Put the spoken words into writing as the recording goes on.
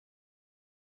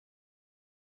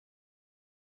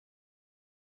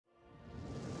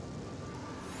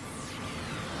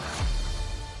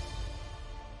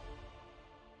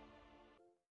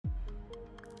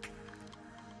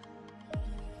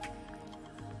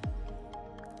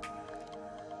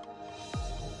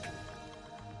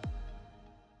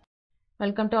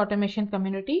Welcome to Automation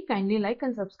Community. Kindly like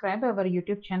and subscribe our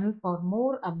YouTube channel for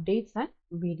more updates and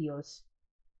videos.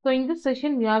 So in this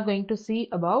session, we are going to see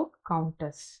about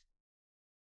counters.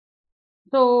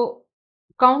 So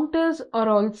counters are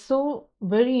also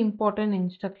very important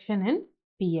instruction in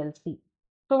PLC.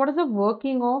 So what is the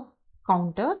working of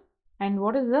counter and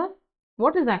what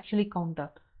is actually counter?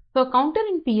 So counter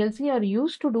in PLC are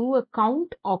used to do a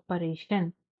count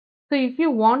operation. So if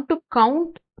you want to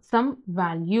count some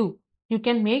value, you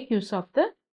can make use of the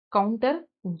counter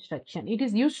instruction. It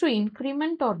is used to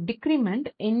increment or decrement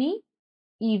any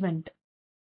event.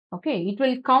 Okay, it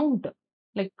will count.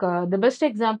 Like the best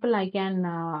example I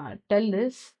can tell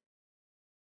is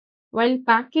while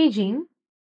packaging,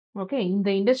 okay, in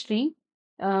the industry,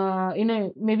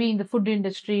 maybe in the food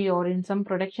industry or in some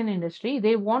production industry,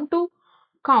 they want to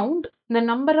count the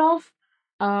number of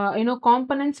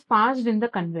components passed in the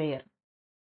conveyor.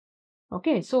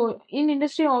 Okay, so in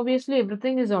industry, obviously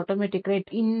everything is automatic, right?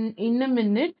 In a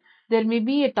minute, there may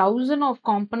be 1,000 of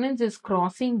components is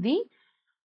crossing the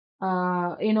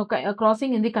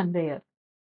crossing in the conveyor.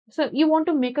 So you want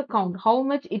to make a count how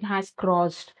much it has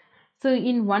crossed. So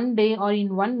in one day or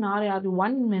in 1 hour or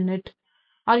 1 minute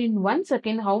or in 1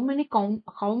 second, how many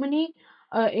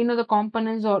the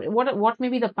components or what may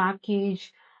be the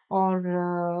package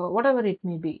or whatever it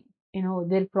may be,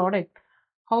 their product,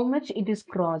 how much it is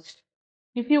crossed.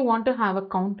 If you want to have a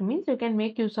count means you can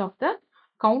make use of the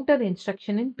counter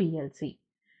instruction in PLC.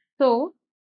 So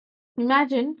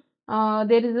imagine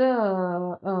there is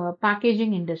a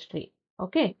packaging industry,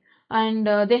 okay, and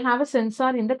they have a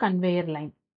sensor in the conveyor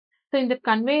line. So in the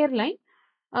conveyor line,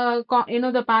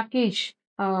 the package,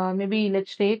 maybe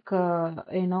let's take,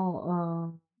 food,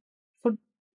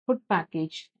 food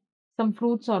package, some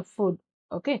fruits or food,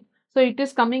 okay. So it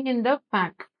is coming in the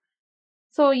pack.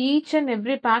 So each and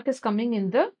every pack is coming in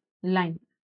the line.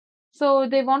 So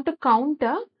they want to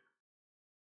counter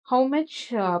how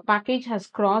much package has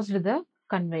crossed the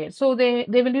conveyor. So they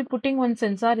will be putting one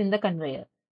sensor in the conveyor.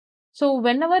 So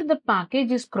whenever the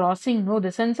package is crossing, no,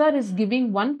 the sensor is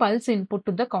giving one pulse input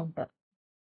to the counter.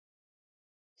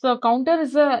 So counter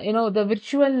is the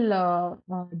virtual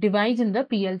device in the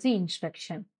PLC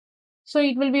instruction. So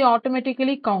it will be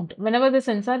automatically count whenever the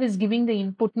sensor is giving the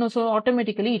input. No, so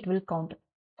automatically it will count.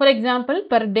 For example,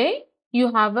 per day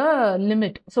you have a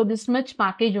limit. So this much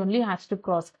package only has to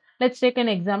cross. Let's take an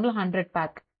example, 100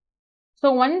 pack.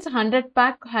 So once 100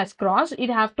 pack has crossed, it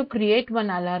have to create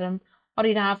one alarm or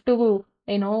it have to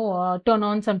turn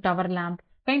on some tower lamp.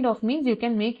 Kind of means you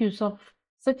can make use of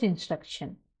such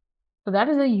instruction. So that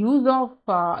is the use of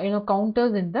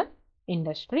counters in the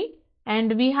industry.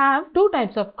 And we have two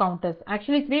types of counters.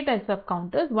 Actually, three types of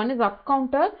counters. One is up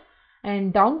counter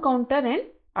and down counter and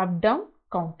up down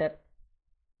counter.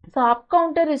 So up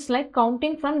counter is like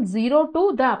counting from 0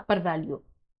 to the upper value.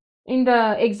 In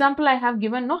the example I have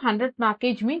given, 100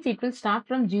 package means it will start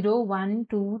from 0, 1,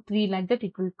 2, 3 like that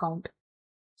it will count.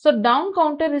 So down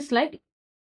counter is like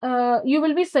you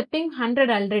will be setting 100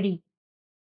 already.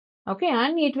 Okay,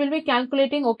 and it will be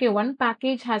calculating, okay, one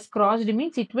package has crossed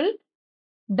means it will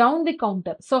down the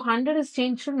counter. So 100 is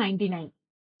changed to 99.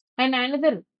 And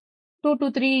another 2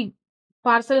 to 3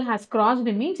 parcel has crossed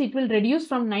means it will reduce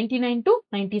from 99 to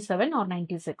 97 or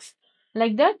 96.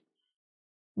 Like that,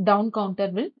 down counter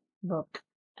will work.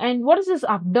 And what is this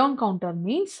up down counter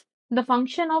means? The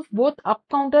function of both up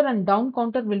counter and down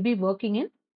counter will be working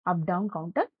in up down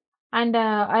counter. And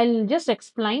I'll just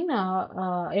explain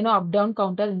up down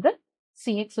counter in the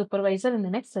CX supervisor in the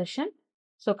next session.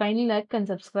 So kindly like and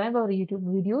subscribe our YouTube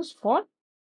videos for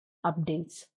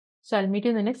updates. So I'll meet you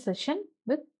in the next session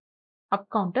with up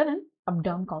counter and up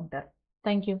down counter.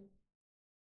 Thank you.